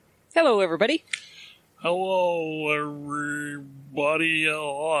Hello, everybody. Hello, everybody.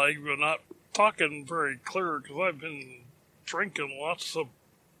 I'm not talking very clear because I've been drinking lots of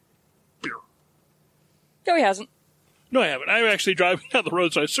beer. No, he hasn't. No, I haven't. I'm actually driving down the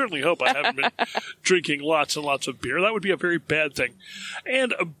road, so I certainly hope I haven't been drinking lots and lots of beer. That would be a very bad thing.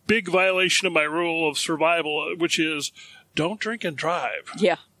 And a big violation of my rule of survival, which is don't drink and drive.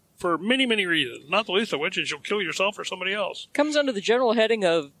 Yeah. For many, many reasons, not the least of which is you'll kill yourself or somebody else. Comes under the general heading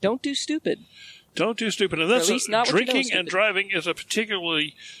of don't do stupid. Don't do stupid. And that's at least not drinking and driving is a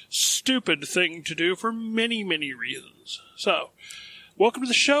particularly stupid thing to do for many, many reasons. So, welcome to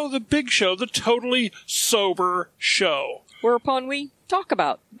the show, the big show, the totally sober show. Whereupon we talk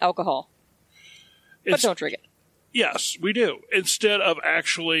about alcohol. But don't drink it. Yes, we do. Instead of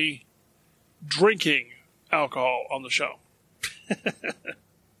actually drinking alcohol on the show.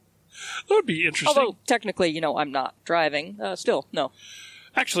 That would be interesting. Although, technically, I'm not driving. Still, no.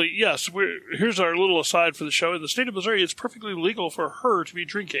 Actually, yes. Here's our little aside for the show. In the state of Missouri, it's perfectly legal for her to be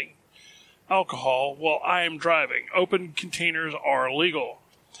drinking alcohol while I am driving. Open containers are legal.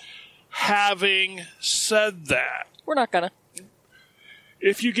 Having said that, we're not gonna.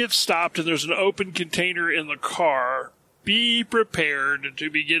 If you get stopped and there's an open container in the car, be prepared to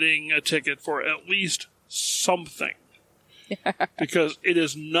be getting a ticket for at least something. Because it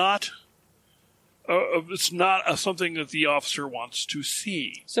is not... it's not something that the officer wants to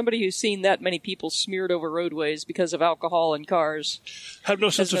see. Somebody who's seen that many people smeared over roadways because of alcohol in cars have no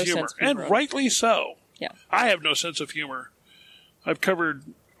sense of humor. And rightly so. Yeah. I have no sense of humor. I've covered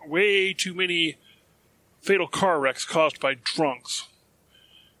way too many fatal car wrecks caused by drunks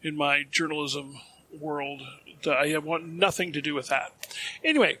in my journalism world. I want nothing to do with that.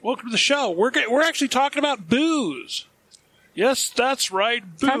 Anyway, welcome to the show. We're actually talking about booze. Yes, that's right,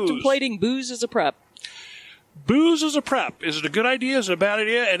 booze. Contemplating booze as a prep. Booze as a prep. Is it a good idea? Is it a bad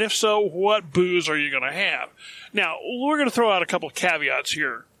idea? And if so, what booze are you going to have? Now, we're going to throw out a couple of caveats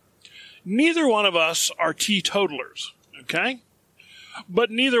here. Neither one of us are teetotalers, okay? But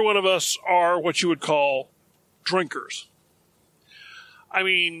neither one of us are what you would call drinkers. I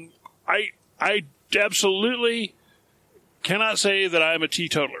mean, I absolutely cannot say that I'm a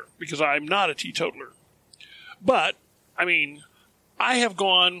teetotaler, because I'm not a teetotaler. But I mean, I have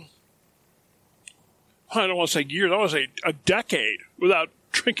gone, I don't want to say years, I want to say a decade without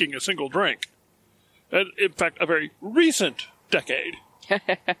drinking a single drink. And in fact, a very recent decade.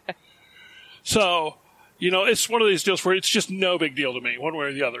 So, it's one of these deals where it's just no big deal to me, one way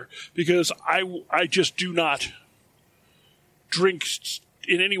or the other, because I just do not drink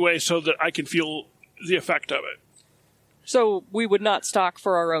in any way so that I can feel the effect of it. So we would not stock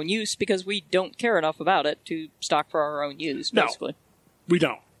for our own use because we don't care enough about it to stock for our own use, basically. No, we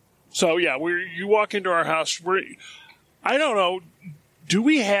don't. So, yeah, you walk into our house, I don't know,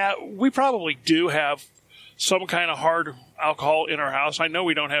 we probably do have some kind of hard alcohol in our house. I know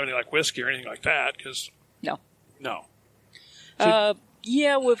we don't have any like whiskey or anything like that, because... No. So,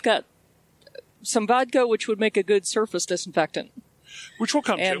 yeah, we've got some vodka, which would make a good surface disinfectant. Which we'll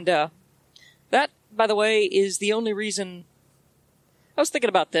come to. And that, by the way, is the only reason... I was thinking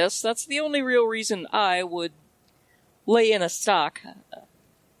about this. That's the only real reason I would lay in a stock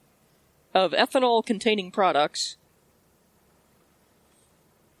of ethanol-containing products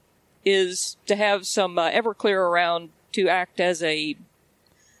is to have some Everclear around to act as a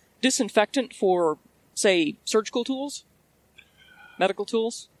disinfectant for, say, surgical tools, medical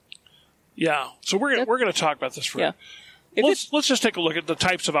tools. Yeah. So we're going to talk about this for a minute. Let's just take a look at the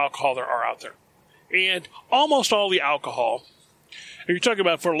types of alcohol there are out there. And almost all the alcohol, if you're talking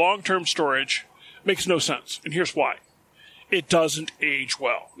about for long-term storage, makes no sense. And here's why. It doesn't age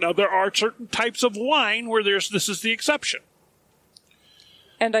well. Now, there are certain types of wine where this is the exception.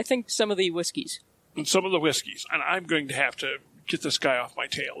 And I think some of the whiskeys. And some of the whiskeys. And I'm going to have to get this guy off my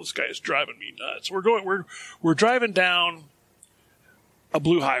tail. This guy is driving me nuts. We're driving down a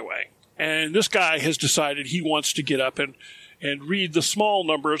blue highway. And this guy has decided he wants to get up and read the small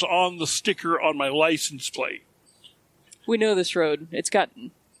numbers on the sticker on my license plate. We know this road. It's got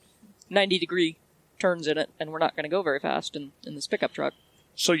 90-degree turns in it, and we're not going to go very fast in this pickup truck.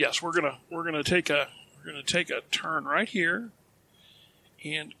 So yes, we're gonna take a turn right here,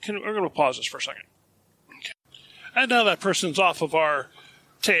 and we're gonna pause this for a second. Okay. And now that person's off of our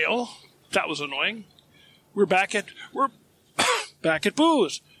tail. That was annoying. We're back at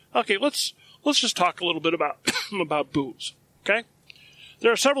booze. Okay, let's just talk a little bit about booze. Okay,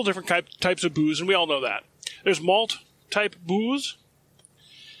 there are several different types of booze, and we all know that. There's malt type booze,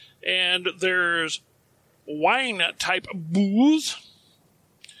 and there's wine type booze,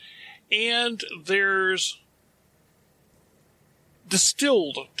 and there's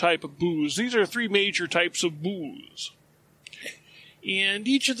distilled type of booze. These are 3 major types of booze. And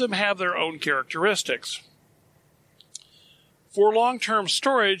each of them have their own characteristics. For long-term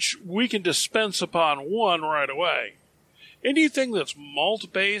storage, we can dispense upon one right away. Anything that's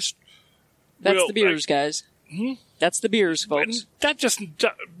malt-based... That's the beers, guys. That's the beers, folks.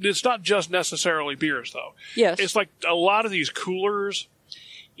 It's not just necessarily beers, though. Yes. It's like a lot of these coolers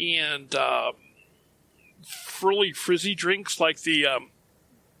and really frizzy drinks like the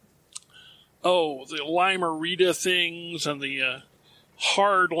Lime-A-Rita things and the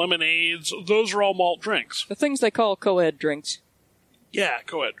hard lemonades. Those are all malt drinks. The things they call co-ed drinks. Yeah,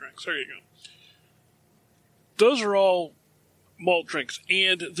 co-ed drinks. There you go. Those are all malt drinks.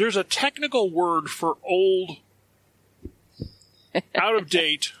 And there's a technical word for old,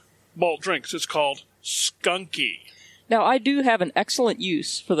 out-of-date malt drinks. It's called skunky. Now, I do have an excellent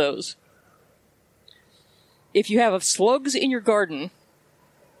use for those. If you have slugs in your garden,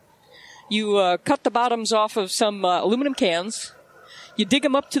 you cut the bottoms off of some aluminum cans, you dig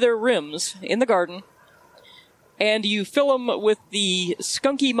them up to their rims in the garden, and you fill them with the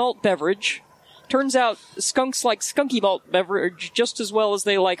skunky malt beverage. Turns out skunks like skunky malt beverage just as well as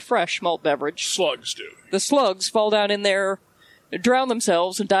they like fresh malt beverage. Slugs do. The slugs fall down in there, drown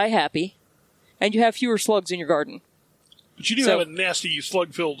themselves, and die happy, and you have fewer slugs in your garden. But you do have a nasty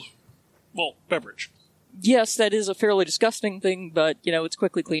slug-filled malt beverage. Yes, that is a fairly disgusting thing, but, it's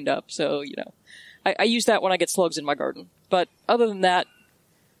quickly cleaned up, so, I use that when I get slugs in my garden. But other than that,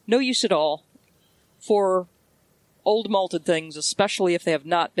 no use at all for old malted things, especially if they have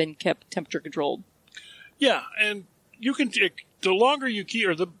not been kept temperature controlled. Yeah, and you can the longer you keep,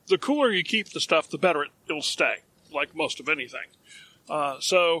 or the cooler you keep the stuff, the better it'll stay, like most of anything.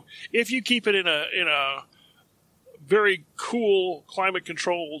 So if you keep it in a very cool,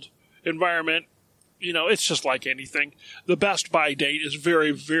 climate-controlled environment, it's just like anything. The best buy date is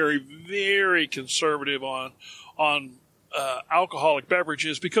very, very, very conservative on alcoholic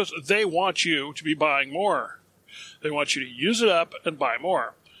beverages because they want you to be buying more. They want you to use it up and buy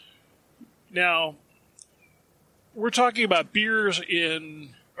more. Now, we're talking about beers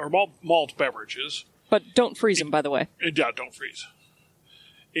or malt beverages. But don't freeze them, by the way. Yeah, don't freeze.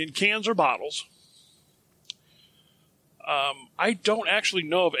 In cans or bottles. I don't actually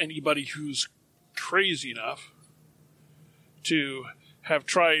know of anybody who's crazy enough to have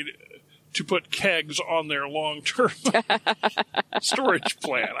tried to put kegs on their long-term storage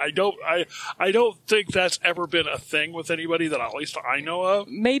plan. I don't think that's ever been a thing with anybody that at least I know of.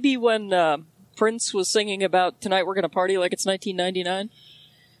 Maybe when Prince was singing about "Tonight We're Gonna Party Like It's 1999,"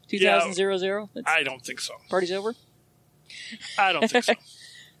 2000. I don't think so. Party's over? I don't think so.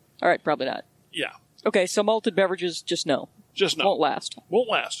 All right, probably not. Yeah. Okay, so malted beverages, just no. Just no. Won't last. Won't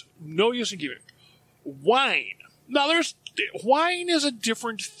last. No use in keeping it. Wine. Now, wine is a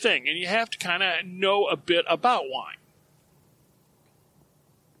different thing, and you have to kind of know a bit about wine.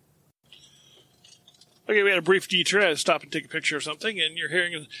 Okay, we had a brief detour. I had to stop and take a picture of something, and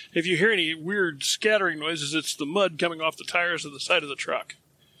if you hear any weird scattering noises, it's the mud coming off the tires of the side of the truck.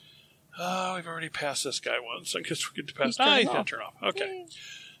 Oh, we've already passed this guy once. I guess we get to pass. He's going to turn off. Okay. Yay.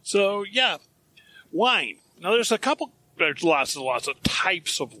 So, yeah, wine. Now, there's lots and lots of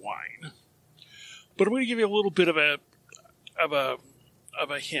types of wine. But I'm going to give you a little bit of a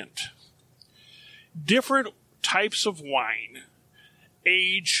hint. Different types of wine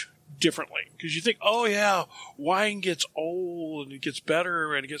age differently. Because you think, oh yeah, wine gets old and it gets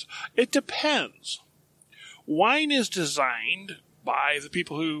better and it depends. Wine is designed by the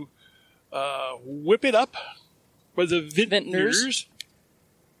people who whip it up, by the vintners,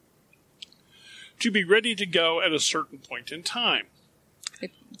 to be ready to go at a certain point in time.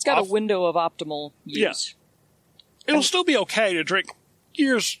 It's got a window of optimal use. Yeah. It'll still be okay to drink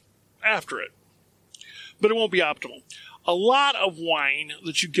years after it, but it won't be optimal. A lot of wine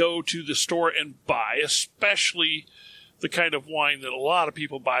that you go to the store and buy, especially the kind of wine that a lot of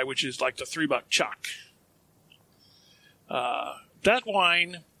people buy, which is like the $3 Chuck. That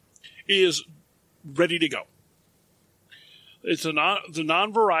wine is ready to go. It's the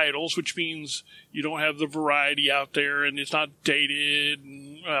non-varietals, which means you don't have the variety out there and it's not dated.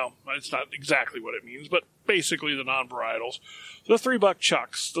 Well, it's not exactly what it means, but basically the non-varietals. The $3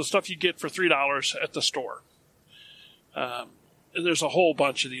 Chucks, the stuff you get for $3 at the store. And there's a whole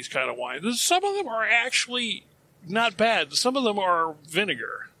bunch of these kind of wines. Some of them are actually not bad. Some of them are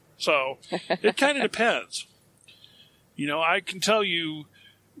vinegar. So it kind of depends. I can tell you,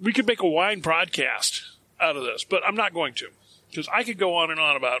 we could make a wine podcast out of this, but I'm not going to. Because I could go on and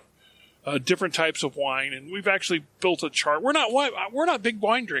on about different types of wine, and we've actually built a chart. We're not big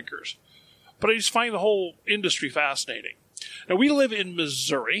wine drinkers, but I just find the whole industry fascinating. Now, we live in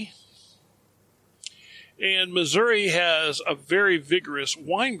Missouri, and Missouri has a very vigorous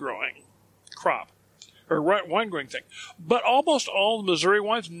wine growing crop, or wine growing thing. But almost all the Missouri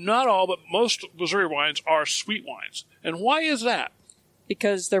wines, not all, but most Missouri wines are sweet wines. And why is that?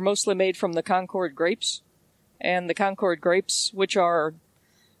 Because they're mostly made from the Concord grapes. And the Concord grapes, which are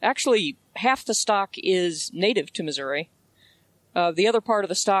actually half the stock is native to Missouri. The other part of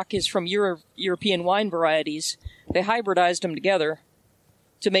the stock is from European wine varieties. They hybridized them together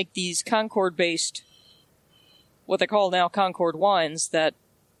to make these Concord-based, what they call now Concord wines, that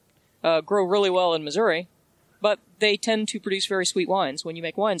grow really well in Missouri, but they tend to produce very sweet wines when you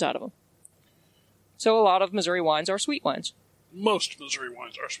make wines out of them. So a lot of Missouri wines are sweet wines. Most Missouri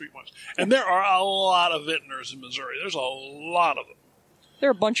wines are sweet wines. And there are a lot of vintners in Missouri. There's a lot of them. There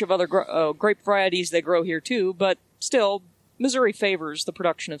are a bunch of other grape varieties that grow here too, but still, Missouri favors the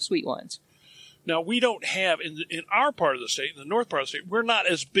production of sweet wines. Now, we don't have, in our part of the state, in the north part of the state, we're not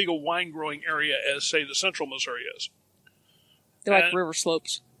as big a wine-growing area as, say, the central Missouri is. They're like river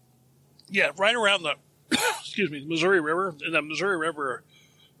slopes. Yeah, right around the, the Missouri River, and the Missouri River,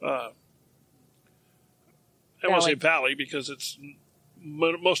 I won't say valley because it's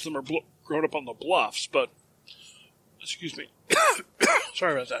most of them are grown up on the bluffs, but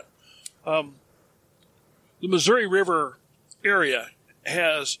sorry about that. The Missouri River area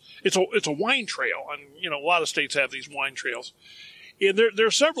has it's a wine trail, and a lot of states have these wine trails, and there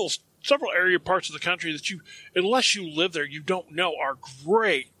are several area parts of the country that you, unless you live there, you don't know are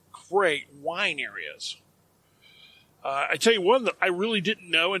great wine areas. I tell you one that I really didn't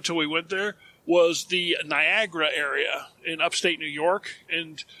know until we went there was the Niagara area in upstate New York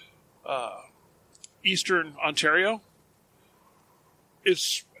and eastern Ontario.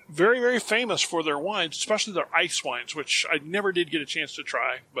 It's very, very famous for their wines, especially their ice wines, which I never did get a chance to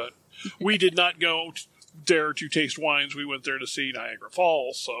try, but we did not go there to taste wines. We went there to see Niagara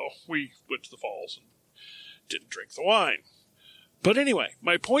Falls, so we went to the falls and didn't drink the wine. But anyway,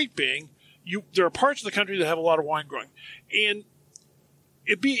 my point being, there are parts of the country that have a lot of wine growing, and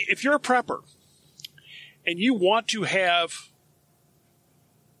if you're a prepper and you want to have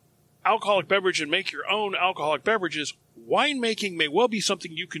alcoholic beverage and make your own alcoholic beverages, winemaking may well be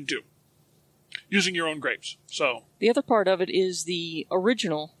something you can do using your own grapes. So the other part of it is half the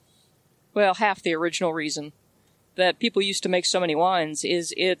original reason that people used to make so many wines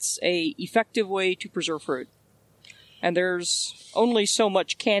is it's a effective way to preserve fruit. And there's only so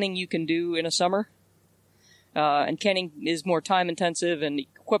much canning you can do in a summer. And canning is more time-intensive and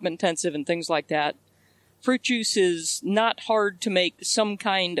equipment-intensive and things like that. Fruit juice is not hard to make some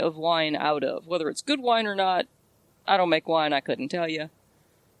kind of wine out of. Whether it's good wine or not, I don't make wine, I couldn't tell you.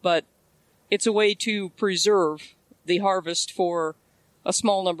 But it's a way to preserve the harvest for a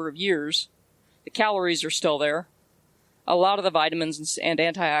small number of years. The calories are still there. A lot of the vitamins and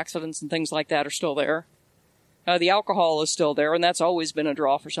antioxidants and things like that are still there. The alcohol is still there, and that's always been a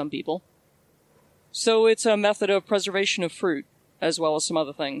draw for some people. So it's a method of preservation of fruit, as well as some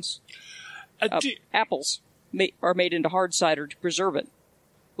other things. Apples are made into hard cider to preserve it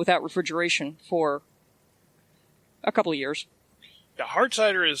without refrigeration for a couple of years. Yeah, hard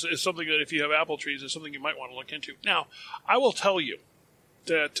cider is something that if you have apple trees is something you might want to look into. Now, I will tell you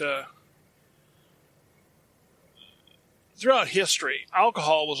that throughout history,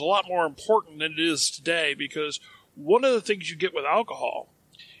 alcohol was a lot more important than it is today, because one of the things you get with alcohol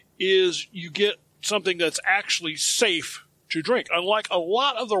is you get something that's actually safe to drink, unlike a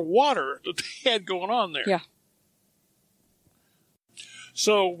lot of the water that they had going on there. Yeah.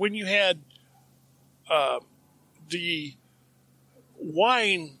 So when you had the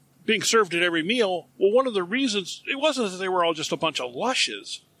wine being served at every meal, well, one of the reasons, it wasn't that they were all just a bunch of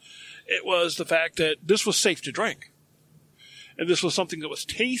lushes. It was the fact that this was safe to drink. And this was something that was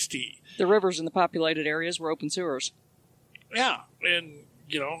tasty. The rivers in the populated areas were open sewers. Yeah, and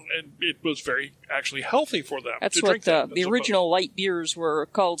it was very actually healthy for them. That's to what drink that. The original light beers were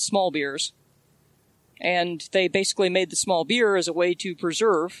called small beers. And they basically made the small beer as a way to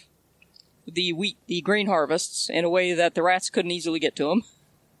preserve the grain harvests in a way that the rats couldn't easily get to them.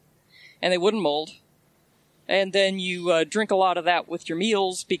 And they wouldn't mold. And then you drink a lot of that with your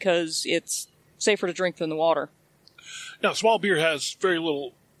meals because it's safer to drink than the water. Now, small beer has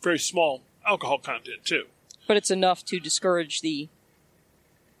very small alcohol content, too. But it's enough to discourage the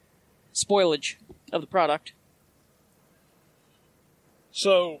spoilage of the product.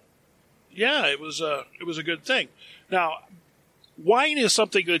 So, yeah, it was a good thing. Now, wine is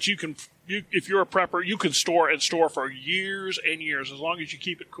something that if you're a prepper, you can store for years and years. As long as you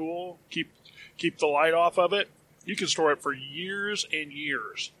keep it cool, keep the light off of it, you can store it for years and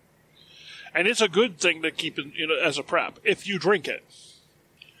years. And it's a good thing to keep as a prep if you drink it.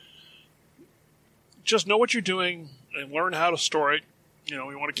 Just know what you're doing and learn how to store it. You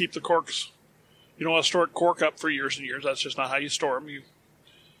want to keep the corks. You don't want to store a cork up for years and years. That's just not how you store them. You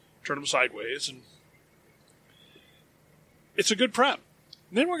turn them sideways. And it's a good prep.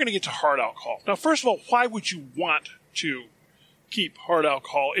 And then we're going to get to hard alcohol. Now, first of all, why would you want to keep hard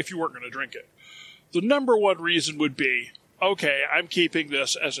alcohol if you weren't going to drink it? The number one reason would be, okay, I'm keeping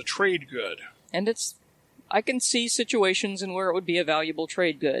this as a trade good. And I can see situations in where it would be a valuable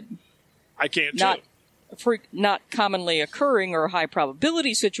trade good. I can too. Not commonly occurring or high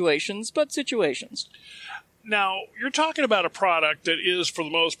probability situations, but situations. Now, you're talking about a product that is, for the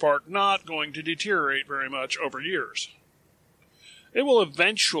most part, not going to deteriorate very much over years. It will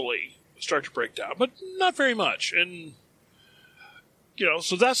eventually start to break down, but not very much. And,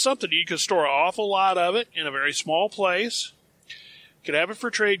 so that's something. You can store an awful lot of it in a very small place. You can have it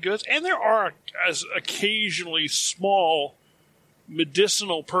for trade goods. And there are occasionally small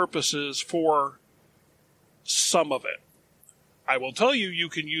medicinal purposes for some of it. I will tell you, you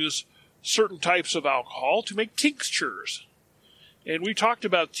can use certain types of alcohol to make tinctures. And we talked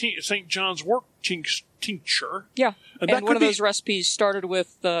about St. John's wort tincture. Yeah, and one of those recipes started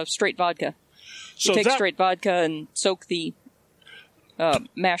with straight vodka. You take straight vodka and soak the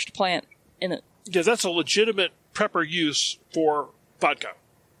mashed plant in it. Yeah, that's a legitimate prepper use for vodka.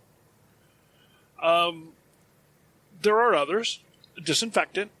 There are others.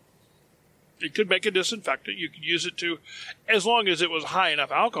 Disinfectant. It could make a disinfectant. You could use it as long as it was high enough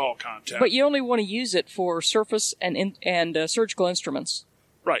alcohol content. But you only want to use it for surface and surgical instruments.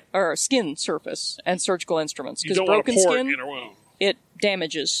 Right. Or skin surface and surgical instruments. You don't want to pour it in a wound. It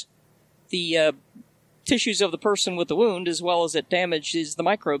damages the tissues of the person with the wound as well as it damages the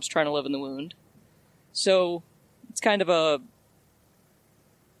microbes trying to live in the wound. So it's kind of a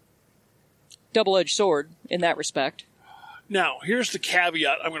double-edged sword in that respect. Now, here's the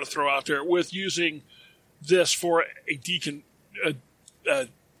caveat I'm going to throw out there with using this for a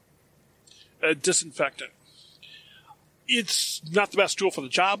disinfectant. It's not the best tool for the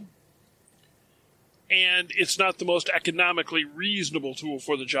job, and it's not the most economically reasonable tool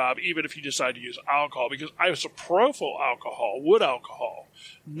for the job, even if you decide to use alcohol, because isopropyl alcohol, wood alcohol,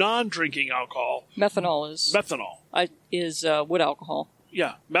 non-drinking alcohol. Methanol is wood alcohol.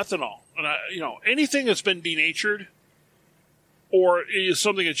 Yeah, methanol. And anything that's been denatured or is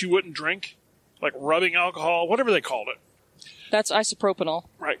something that you wouldn't drink, like rubbing alcohol, whatever they called it. That's isopropanol.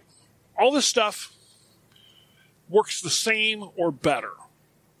 Right. All this stuff works the same or better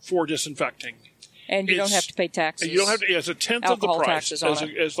for disinfecting. And you don't have to pay taxes. You don't have to. It's a tenth of the price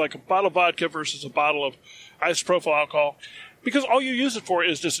as like a bottle of vodka versus a bottle of isopropyl alcohol, because all you use it for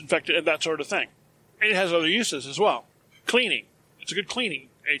is disinfectant and that sort of thing. And it has other uses as well. Cleaning. It's a good cleaning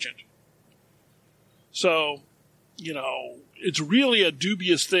agent. So, it's really a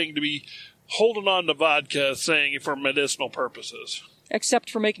dubious thing to be holding on to vodka saying for medicinal purposes. Except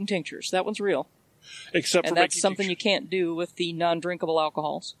for making tinctures. That one's real. And that's something you can't do with the non-drinkable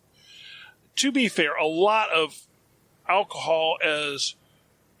alcohols. To be fair, a lot of alcohol as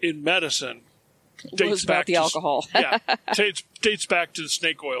in medicine dates back to alcohol. dates back to the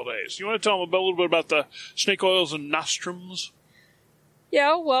snake oil days. You want to tell them a little bit about the snake oils and nostrums?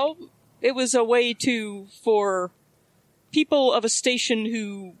 Yeah, well, it was a way for people of a station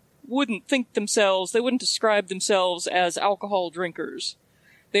who wouldn't describe themselves as alcohol drinkers.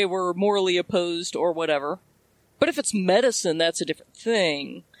 They were morally opposed or whatever. But if it's medicine, that's a different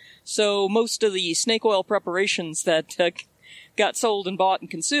thing. So most of the snake oil preparations that got sold and bought and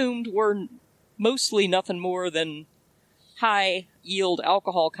consumed were mostly nothing more than high-yield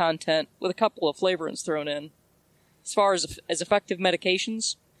alcohol content with a couple of flavorants thrown in. As far as effective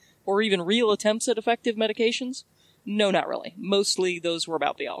medications, or even real attempts at effective medications, no, not really. Mostly those were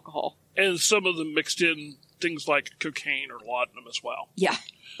about the alcohol. And some of them mixed in things like cocaine or laudanum as well. Yeah.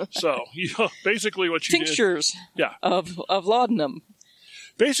 So, basically what you Tinctures of laudanum.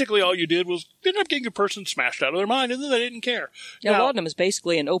 Basically all you did was end up getting a person smashed out of their mind, and then they didn't care. Yeah, laudanum is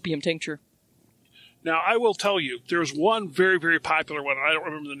basically an opium tincture. Now, I will tell you, there's one very, very popular one, and I don't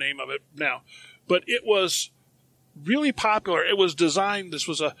remember the name of it now, but it was really popular. It was designed, this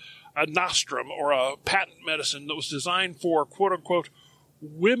was a nostrum or a patent medicine that was designed for quote-unquote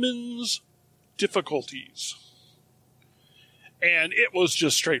women's difficulties. And it was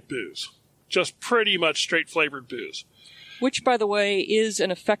just straight booze. Just pretty much straight flavored booze. Which, by the way, is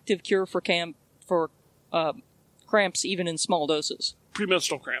an effective cure for cramps even in small doses.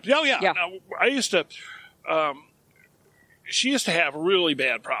 Premenstrual cramps. Oh, yeah. Now, I used to... she used to have really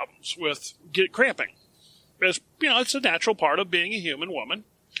bad problems with cramping. As, it's a natural part of being a human woman.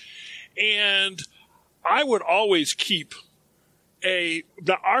 And I would always keep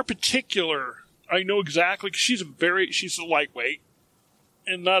our particular, I know exactly, because she's a lightweight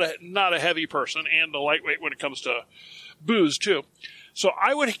and not a heavy person, and a lightweight when it comes to booze too. So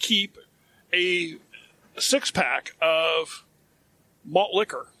I would keep a 6-pack of malt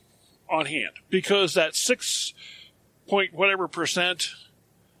liquor on hand, because that 6 point whatever %,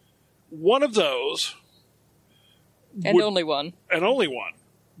 one of those only one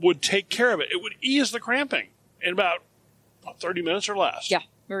would take care of it. It would ease the cramping in about 30 minutes or less. Yeah,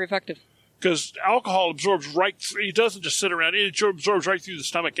 very effective. Because alcohol absorbs it doesn't just sit around, it absorbs right through the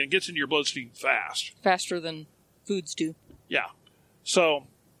stomach and gets into your bloodstream fast. Faster than foods do. Yeah. So,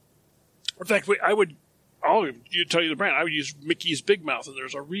 in fact, I'll tell you the brand. I would use Mickey's Big Mouth, and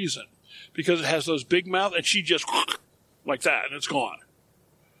there's a reason. Because it has those big mouth, and she just like that, and it's gone.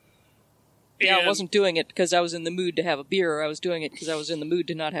 Yeah, I wasn't doing it because I was in the mood to have a beer. I was doing it because I was in the mood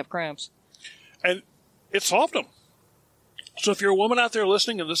to not have cramps. And it solved them. So if you're a woman out there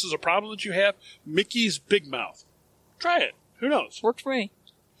listening and this is a problem that you have, Mickey's Big Mouth. Try it. Who knows? Worked for me.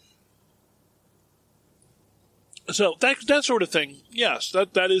 So that sort of thing, yes,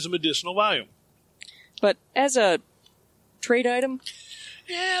 that is a medicinal value. But as a trade item,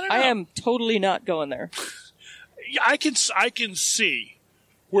 I don't know. I am totally not going there. I can see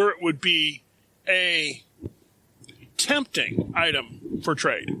where it would be a tempting item for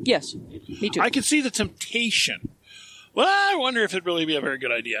trade. Yes, me too. I can see the temptation. Well, I wonder if it'd really be a very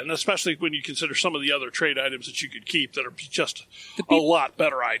good idea, and especially when you consider some of the other trade items that you could keep that are just a lot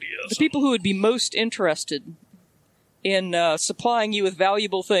better ideas. The people who would be most interested in supplying you with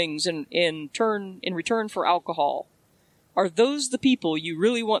valuable things in return for alcohol are those the people you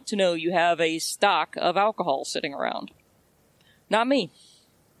really want to know you have a stock of alcohol sitting around. Not me.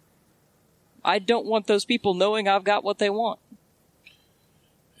 I don't want those people knowing I've got what they want.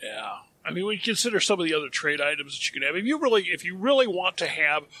 Yeah. I mean, when you consider some of the other trade items that you can have, if you really want to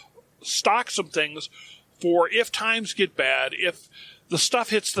stock some things for if times get bad, if the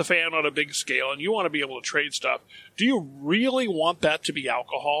stuff hits the fan on a big scale and you want to be able to trade stuff, do you really want that to be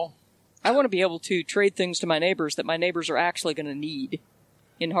alcohol? I want to be able to trade things to my neighbors that my neighbors are actually going to need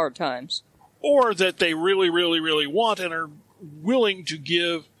in hard times. Or that they really, really, really want and are willing to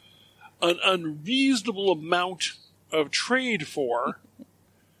give an unreasonable amount of trade for.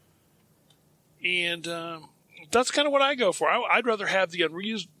 And that's kind of what I go for. I'd rather have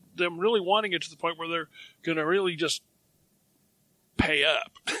them really wanting it to the point where they're going to really just pay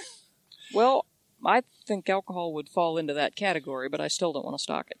up. Well, I think alcohol would fall into that category, but I still don't want to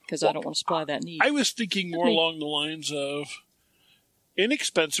stock it because I don't want to supply that need. I was thinking more along the lines of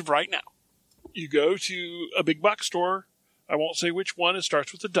inexpensive right now. You go to a big box store. I won't say which one. It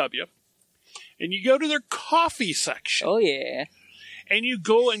starts with a W. And you go to their coffee section. Oh, yeah. And you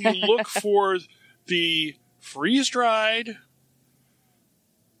go and you look for the freeze-dried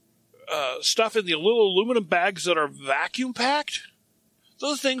stuff in the little aluminum bags that are vacuum-packed.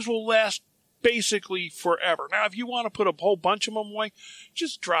 Those things will last basically forever. Now, if you want to put a whole bunch of them away,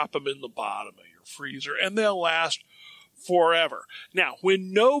 just drop them in the bottom of your freezer, and they'll last forever. Now,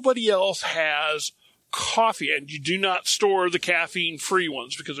 when nobody else has coffee, and you do not store the caffeine-free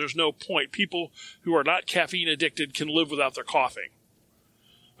ones because there's no point. People who are not caffeine-addicted can live without their coffee.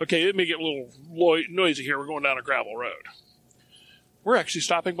 Okay, it may get a little noisy here. We're going down a gravel road. We're actually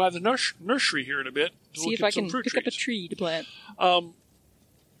stopping by the nursery here in a bit to see if I can pick up a tree to plant.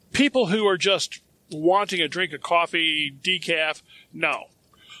 People who are just wanting a drink of coffee, decaf, no.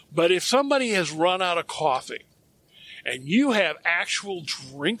 But if somebody has run out of coffee and you have actual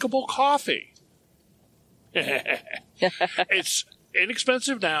drinkable coffee, it's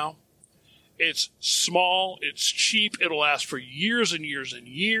inexpensive now. It's small. It's cheap. It'll last for years and years and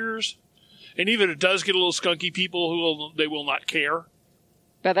years. And even if it does get a little skunky, people they will not care.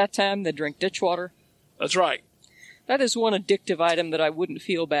 By that time, they drink ditch water. That's right. That is one addictive item that I wouldn't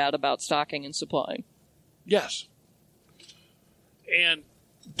feel bad about stocking and supplying. Yes. And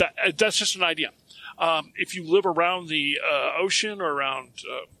that's just an idea. If you live around the ocean or around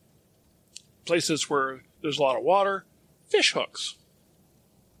places where there's a lot of water, fish hooks.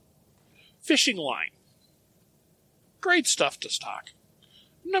 Fishing line. Great stuff to stock.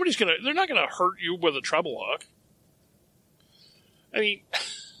 They're not gonna hurt you with a treble hook. I mean,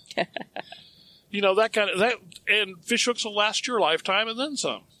 and fish hooks will last your lifetime and then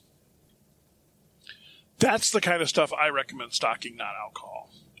some. That's the kind of stuff I recommend stocking, not alcohol.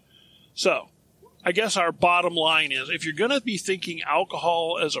 So, I guess our bottom line is, if you're going to be thinking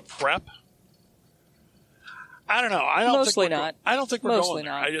alcohol as a prep, I don't know. I don't think we're going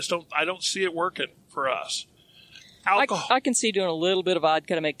there. I don't see it working for us. alcohol. I can see doing a little bit of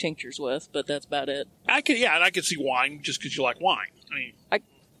vodka to make tinctures with, but that's about it. And I can see wine just because you like wine. I mean,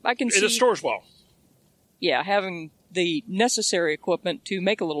 I can see it stores well. Yeah, having the necessary equipment to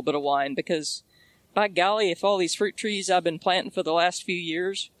make a little bit of wine, because by golly, if all these fruit trees I've been planting for the last few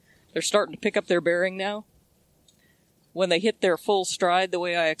years, they're starting to pick up their bearing now. When they hit their full stride the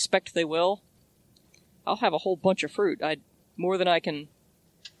way I expect they will, I'll have a whole bunch of fruit. More than I can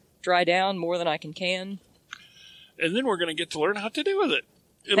dry down, more than I can can. And then we're going to get to learn how to do with it.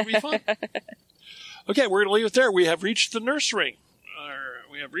 It'll be fun. Okay, we're going to leave it there. We have reached the nursery.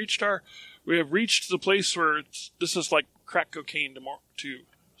 We have reached the place where this is like crack cocaine to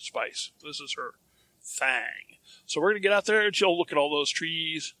spice. This is her thing. So we're going to get out there and she'll look at all those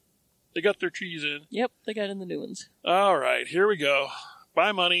trees. They got their trees in. Yep, they got in the new ones. All right, here we go.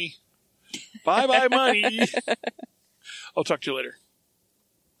 Bye, money. Bye, money. I'll talk to you later.